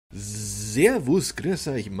Servus, grüß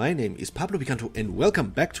euch, my name is PabloPicanto and welcome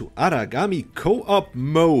back to Aragami Co-op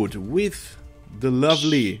mode with the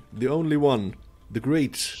lovely, the only one, the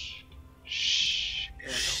great...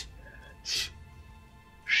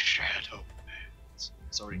 Shadow.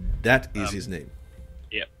 Sorry. That is his name.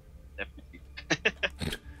 Yeah, definitely.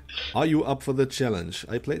 Are you up for the challenge?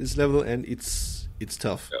 I played this level and it's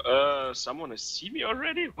tough. Someone has seen me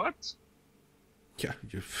already? What? Yeah,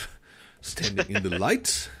 you're standing in the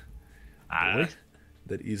light. Boy,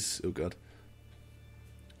 that is... oh god.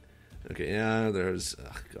 Okay, yeah, there's...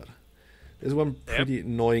 oh god. There's one pretty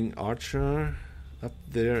annoying archer up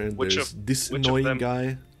there, and there's this annoying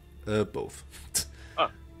guy. Both. Ah.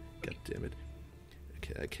 God damn it.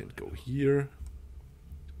 Okay, I can't go here.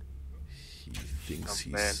 He thinks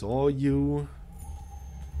he saw you.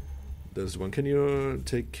 There's one. Can you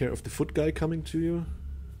take care of the foot guy coming to you?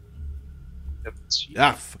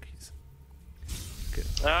 Ah, fuck. He's... okay.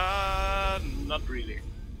 Not really.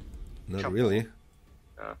 Not really.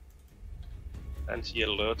 And he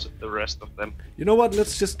alerted the rest of them. You know what?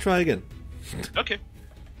 Let's just try again. Okay.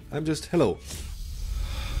 I'm just... hello.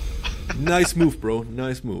 Nice move, bro.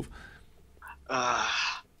 Nice move.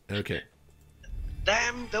 Okay.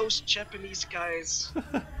 Damn those Japanese guys.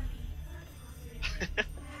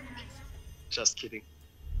 Just kidding.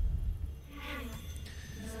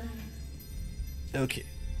 Okay.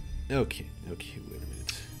 Okay. Okay, wait a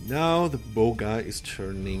minute. Now the bow guy is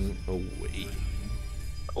turning away.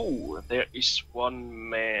 Oh, there is one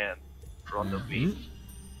man in front of me.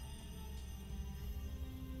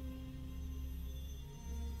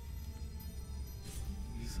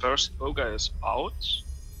 First bow guy is out,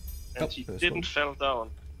 and he didn't fall down.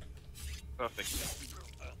 Perfect.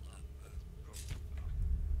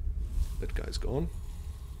 That guy's gone.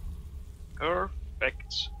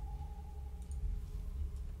 Perfect.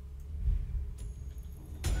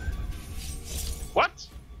 What?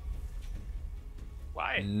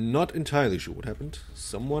 Why? Not entirely sure what happened.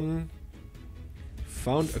 Someone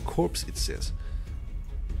found a corpse, it says.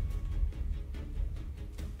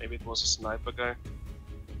 Maybe it was a sniper guy.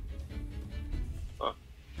 Oh,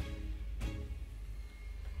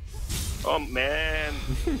 oh man!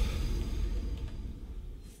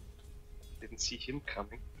 Didn't see him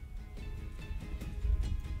coming.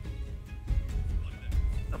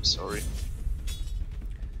 I'm sorry.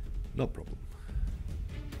 No problem.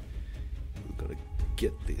 We're gonna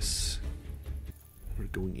get this. We're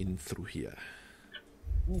going in through here.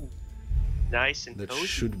 Ooh. Nice and that cozy.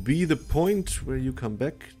 Should be the point where you come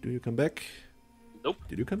back. Do you come back? Nope.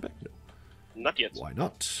 Did you come back? No. Not yet. Why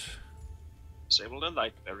not? Disable the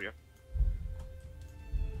light barrier.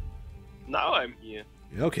 Now I'm here.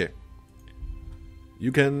 Yeah, okay.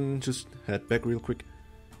 You can just head back real quick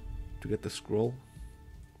to get the scroll.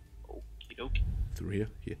 Okie dokie. Through here.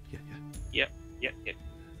 Here. Yeah.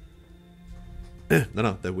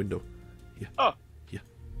 No, that window. Here. Oh.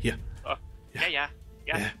 Here. Oh. Yeah.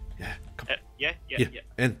 Come. Yeah.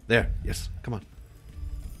 And there. Yes. Come on.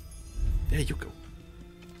 There you go.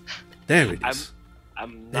 There it is.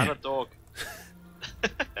 I'm not a dog.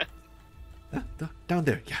 Down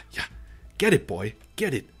there. Yeah. Get it, boy.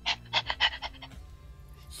 Get it.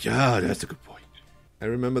 Yeah, that's a good boy. I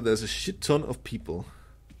remember there's a shit ton of people.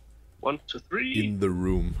 1, 2, 3. In the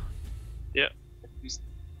room. Yeah. At least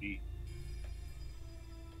 3.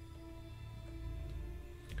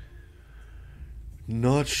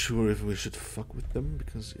 Not sure if we should fuck with them,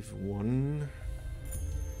 because if one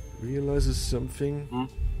realizes something,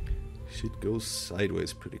 shit goes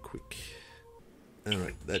sideways pretty quick.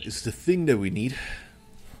 Alright, that is the thing that we need.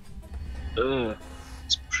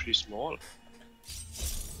 It's pretty small.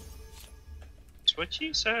 That's what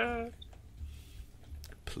she said.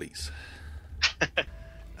 Please.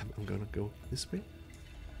 I'm gonna go this way.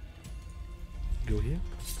 Go here.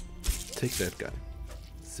 Take that guy.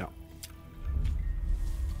 So.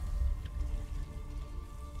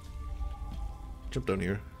 Jump down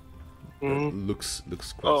here. Looks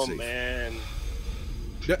quite safe. Oh man.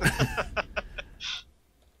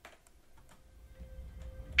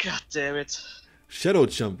 God damn it. Shadow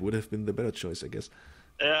jump would have been the better choice, I guess.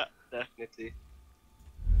 Yeah, definitely.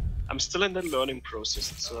 I'm still in the learning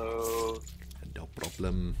process, so... No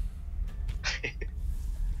problem.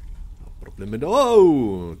 No problem at all.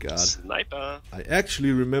 Oh, God. Sniper. I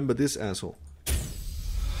actually remember this asshole.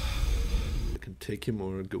 I can take him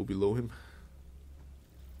or go below him.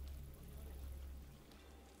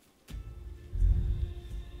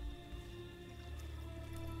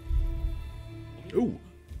 Ooh.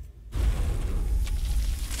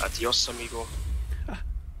 Adios, amigo.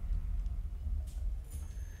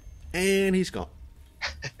 And he's gone.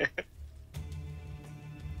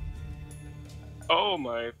 Oh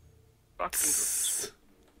my fucking goodness.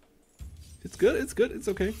 It's good, it's good, it's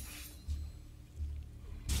okay.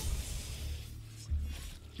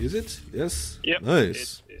 Is it? Yes. Yep,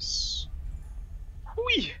 Nice. it is.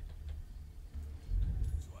 Hui!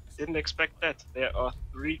 Didn't expect that. There are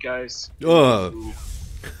 3 guys. Oh.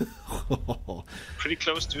 Pretty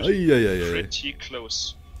close, dude. Pretty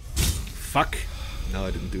close. Fuck. No,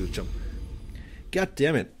 I didn't do the jump. God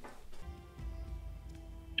damn it.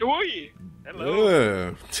 Oi! Hello.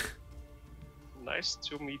 Yeah. Nice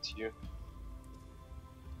to meet you.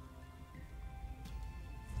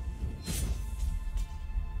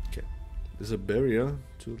 Okay. There's a barrier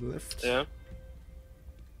to the left. Yeah.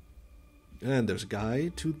 And there's a guy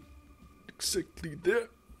to exactly there.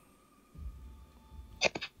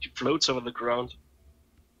 He floats over the ground.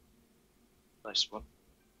 Nice one.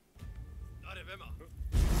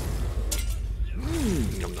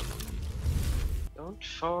 Nom, nom, nom. Don't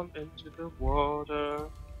fall into the water.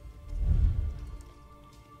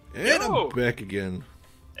 And Yo! I'm back again.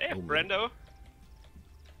 Hey, Oh, man. Brendo.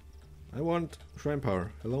 I want shrine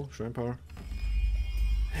power. Hello, shrine power.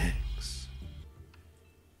 Thanks.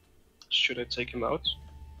 Should I take him out?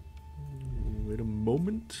 Wait a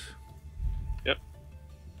moment. Yep.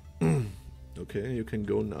 Okay, you can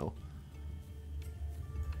go now.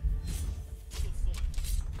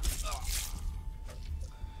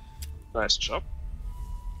 Nice job.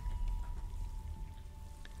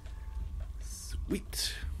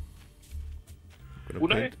 Sweet.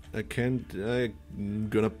 Would I? I'm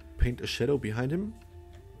gonna paint a shadow behind him.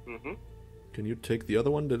 Mm-hmm. Can you take the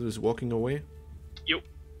other one that is walking away? Yo.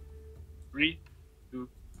 3, 2,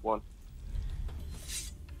 1.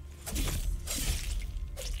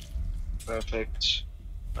 Perfect.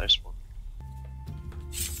 Nice one.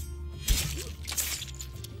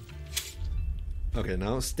 Okay,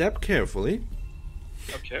 now step carefully,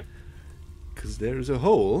 Okay. because there is a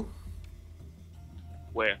hole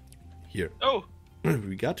Where? here. Oh!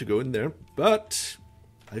 We got to go in there, but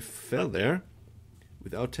I fell there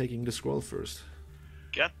without taking the scroll first.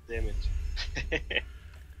 God damn it.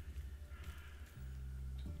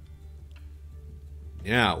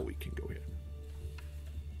 Now we can go here.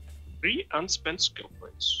 3 unspent skill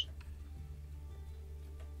points.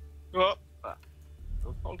 Oh,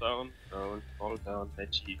 don't fall down. Don't fall down,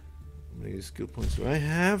 Betty. How many skill points do I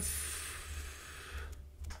have?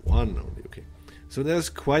 1 only, okay. So there's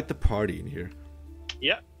quite the party in here.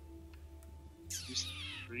 Yeah. These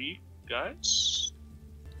 3 guys.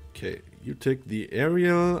 Okay, you take the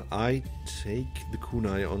aerial, I take the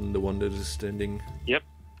kunai on the one that is standing. Yep.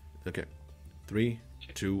 Okay. 3,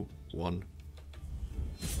 2, 1.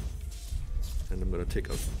 And I'm gonna take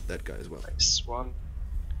out that guy as well. Nice one.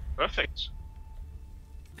 Perfect.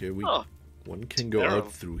 Okay, Oh. one can go Arrow.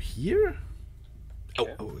 out through here.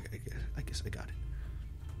 Okay. Oh, I guess I got it.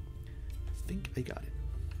 I think I got it.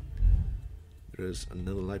 There's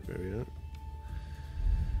another light barrier.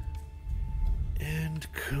 And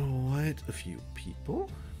quite a few people.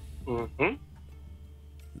 Mm-hmm.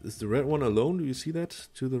 Is the red one alone? Do you see that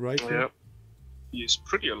to the right here? Yeah. He's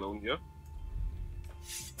pretty alone here.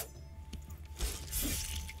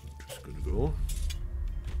 Just gonna go.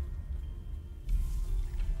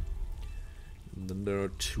 And then there are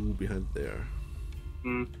 2 behind there.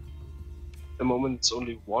 At the moment it's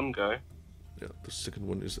only 1 guy. Yeah, the second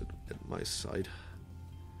one is at my side.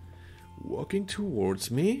 Walking towards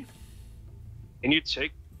me. Can you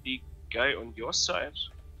take the guy on your side?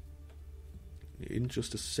 In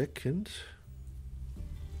just a second.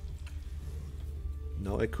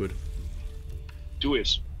 Now I could. Do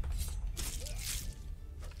it.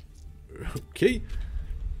 Okay.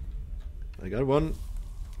 I got one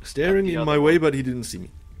staring the in other my way, but he didn't see me.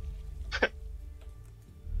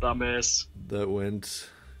 Dumbass. That went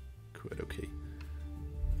quite okay.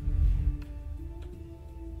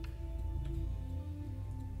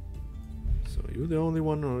 So you're the only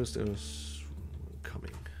one, or is there one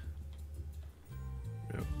coming?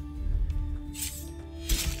 Yeah.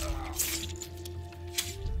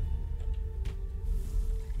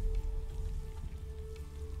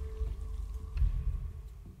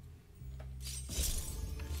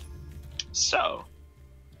 So.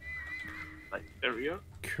 Light barrier.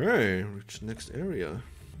 Okay, reach next area.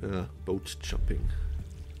 Boat jumping.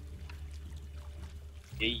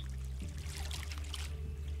 Yay.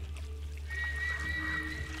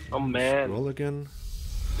 Oh man. Roll again.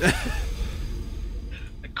 I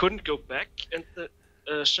couldn't go back, and the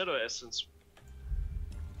shadow essence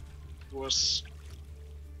was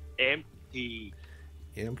empty.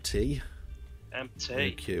 Empty.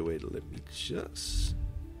 Empty. Okay, wait, let me just...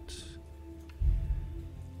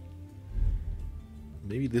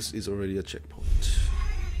 Maybe this is already a checkpoint.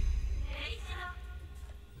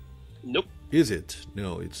 Nope. Is it?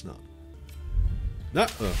 No, it's not. No.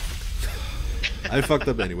 Oh. I fucked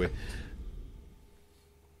up anyway.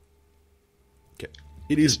 Okay.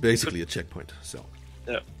 It is basically a checkpoint, so.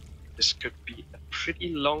 Yeah. This could be a pretty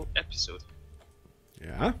long episode.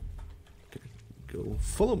 Yeah. Okay. Go.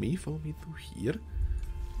 Follow me through here.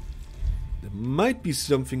 There might be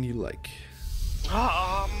something you like.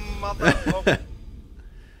 Ah, mother of...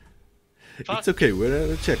 It's okay, we're at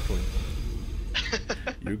a checkpoint.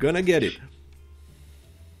 You're gonna get it.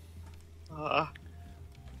 I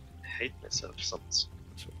hate myself sometimes.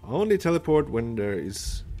 So only teleport when there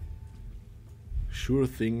is sure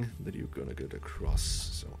thing that you're gonna get across.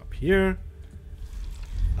 So up here,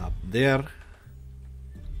 up there,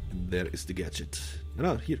 and there is the gadget.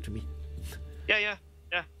 No, here to me. Yeah.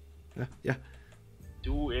 Yeah.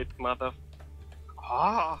 Do it, mother...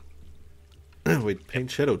 Ah! Wait, paint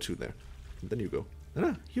shadow 2 there. And then you go.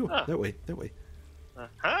 No, you. Ah. That way.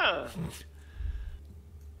 Aha!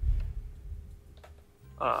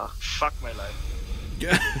 Fuck my life.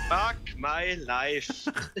 Fuck my life.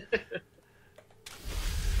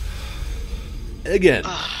 Again.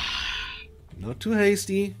 Not too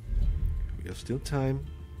hasty. We have still time.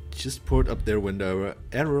 Just port up there when there are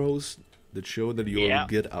arrows that show that you will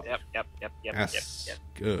get up. Yep. Yes. Yep.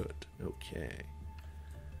 Good. Okay.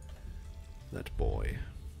 That boy.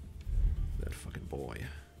 That fucking boy.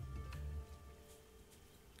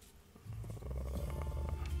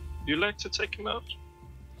 You like to take him out?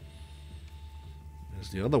 There's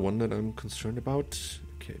the other one that I'm concerned about.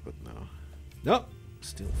 Okay, but no. No!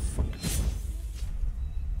 Still fucking.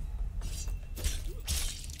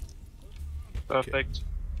 Perfect. Okay.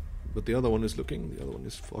 But the other one is looking. The other one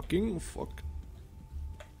is fucking. Fuck.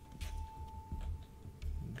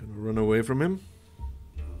 I'm gonna run away from him.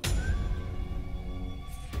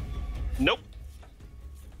 Nope.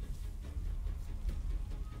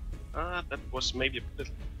 That was maybe a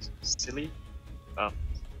bit silly. But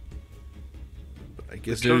I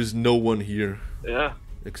guess there is no one here. Yeah.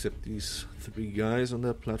 Except these 3 guys on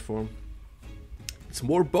that platform. It's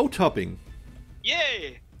more boat hopping.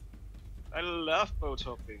 Yay! I love boat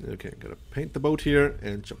hopping. Okay, gotta paint the boat here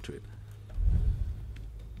and jump to it.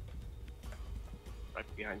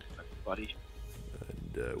 Right behind my body.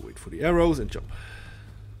 And wait for the arrows and jump.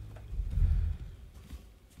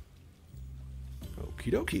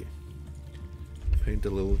 Okie dokie. Paint a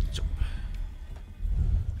little jump.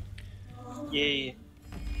 Yay.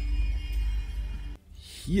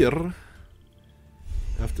 Here,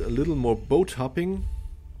 after a little more boat hopping,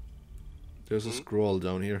 there's a scroll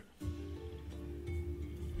down here.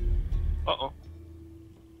 Uh-oh.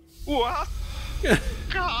 What?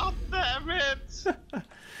 God damn it!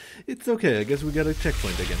 It's okay, I guess we got a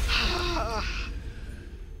checkpoint again.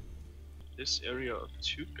 This area of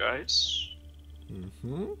 2 guys.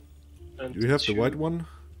 Mm-hmm. And Do you have the 2... white one?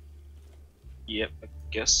 Yep, I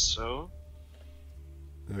guess so.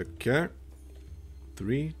 Okay.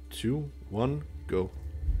 3, 2, 1, go.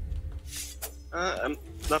 I'm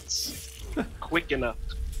not quick enough.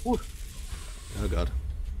 Ooh. Oh god.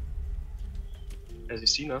 Has he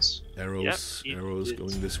seen us? Arrows, Yep, arrows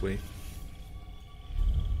going this way.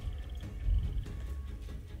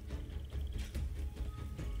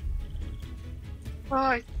 Oh,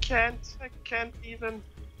 I can't even.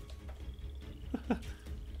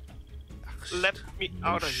 Let me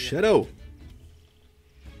out of here. Shadow!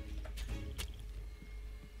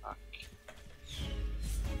 Fuck.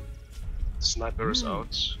 Sniper is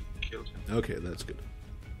out. Killed him. Okay, that's good.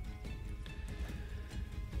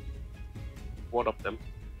 One of them.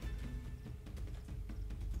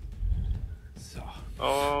 So.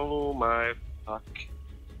 Oh my fuck.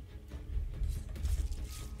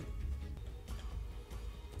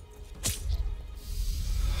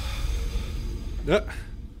 Ah,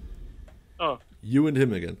 Oh, you and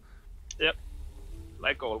him again. yep.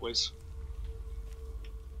 Like always.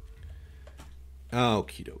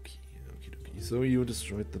 Okie dokie. Okie dokie. So you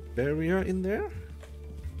destroyed the barrier in there?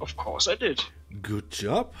 Of course I did. Good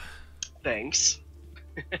job. Thanks.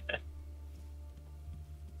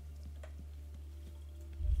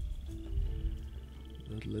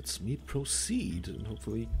 That lets me proceed, and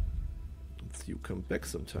hopefully you come back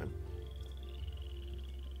sometime.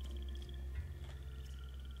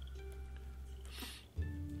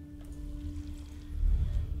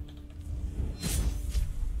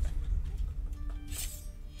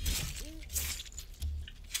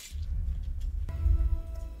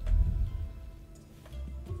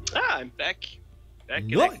 Ah, I'm back. Back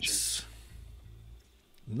in action. Nice!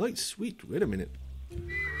 Nice, sweet. Wait a minute.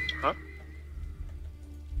 Huh?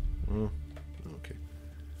 Oh, okay.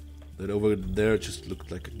 That over there just looked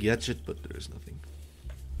like a gadget, but there is nothing.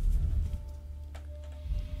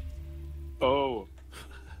 Oh.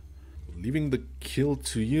 Leaving the kill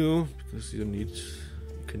to you, because you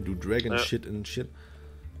can do dragon shit and shit.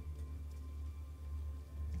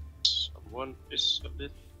 Someone is a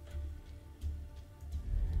bit...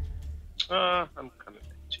 I'm coming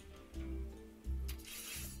back to you.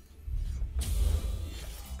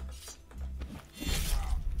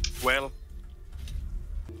 Well...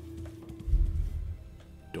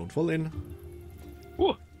 Don't fall in.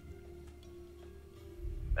 Ooh.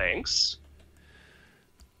 Thanks.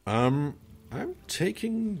 I'm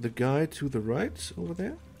taking the guy to the right over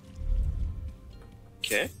there.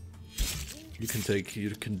 Okay. You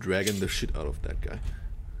can dragon the shit out of that guy.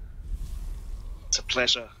 It's a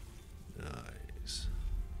pleasure. Nice.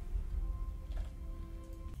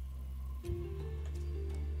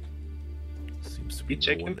 Seems to be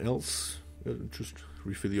no one else. Just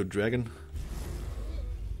refill your dragon.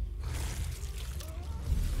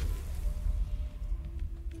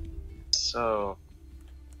 So...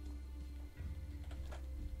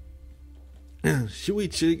 Should we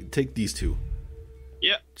take these two?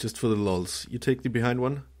 Yeah. Just for the lulz. You take the behind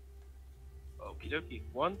one? Okie dokie.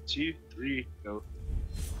 1, 2, 3, go.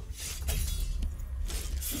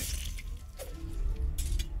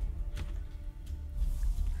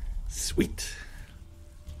 Sweet.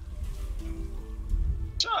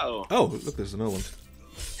 So. Oh, look, there's another one.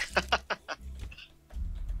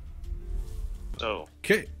 So.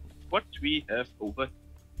 Okay. What we have over?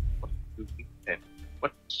 What do we have?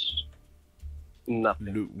 What?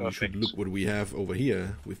 Nothing. We should look what we have over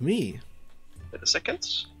here with me. Wait a second.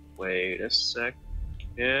 Wait a sec.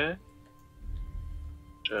 Yeah.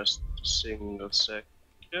 Just a single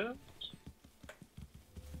second.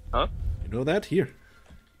 Huh? You know that? Here.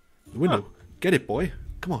 The window. Huh. Get it, boy.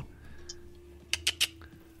 Come on.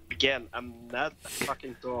 Again, I'm not a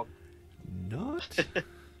fucking dog. Not?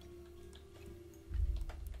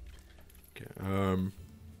 Okay,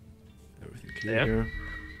 everything clear here.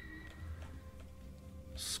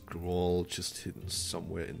 Scroll just hidden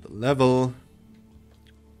somewhere in the level.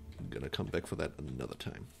 I'm gonna come back for that another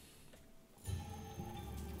time.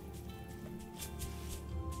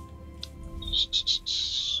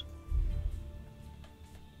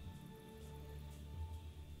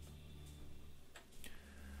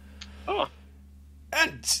 Oh.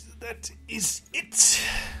 And that is it.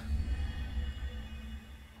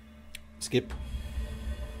 Skip.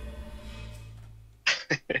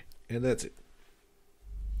 And that's it.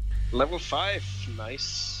 Level 5,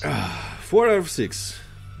 nice. 4 out of 6.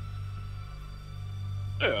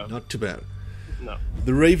 Yeah. Not too bad. No.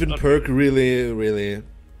 The Raven perk really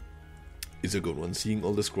is a good one. Seeing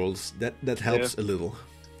all the scrolls, that helps a little.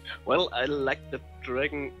 Well, I like the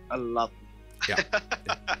dragon a lot. Yeah.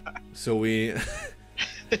 So we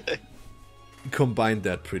combined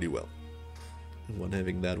that pretty well. One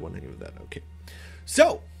having that, one having that. Okay.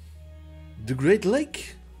 So, the Great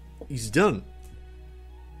Lake is done.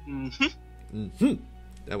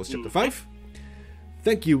 That was chapter 5.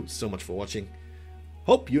 Thank you so much for watching.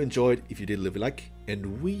 Hope you enjoyed. If you did, leave a like,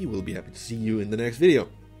 and we will be happy to see you in the next video.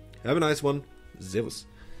 Have a nice one. Servus.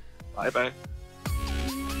 Bye bye.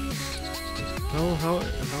 How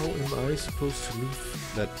am I supposed to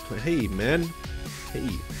leave that? Hey man. Hey.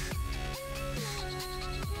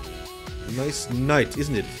 Nice night,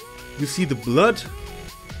 isn't it? You see the blood?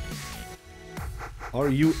 Are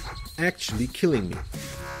you actually killing me?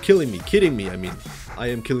 Killing me, kidding me, I mean. I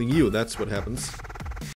am killing you, that's what happens.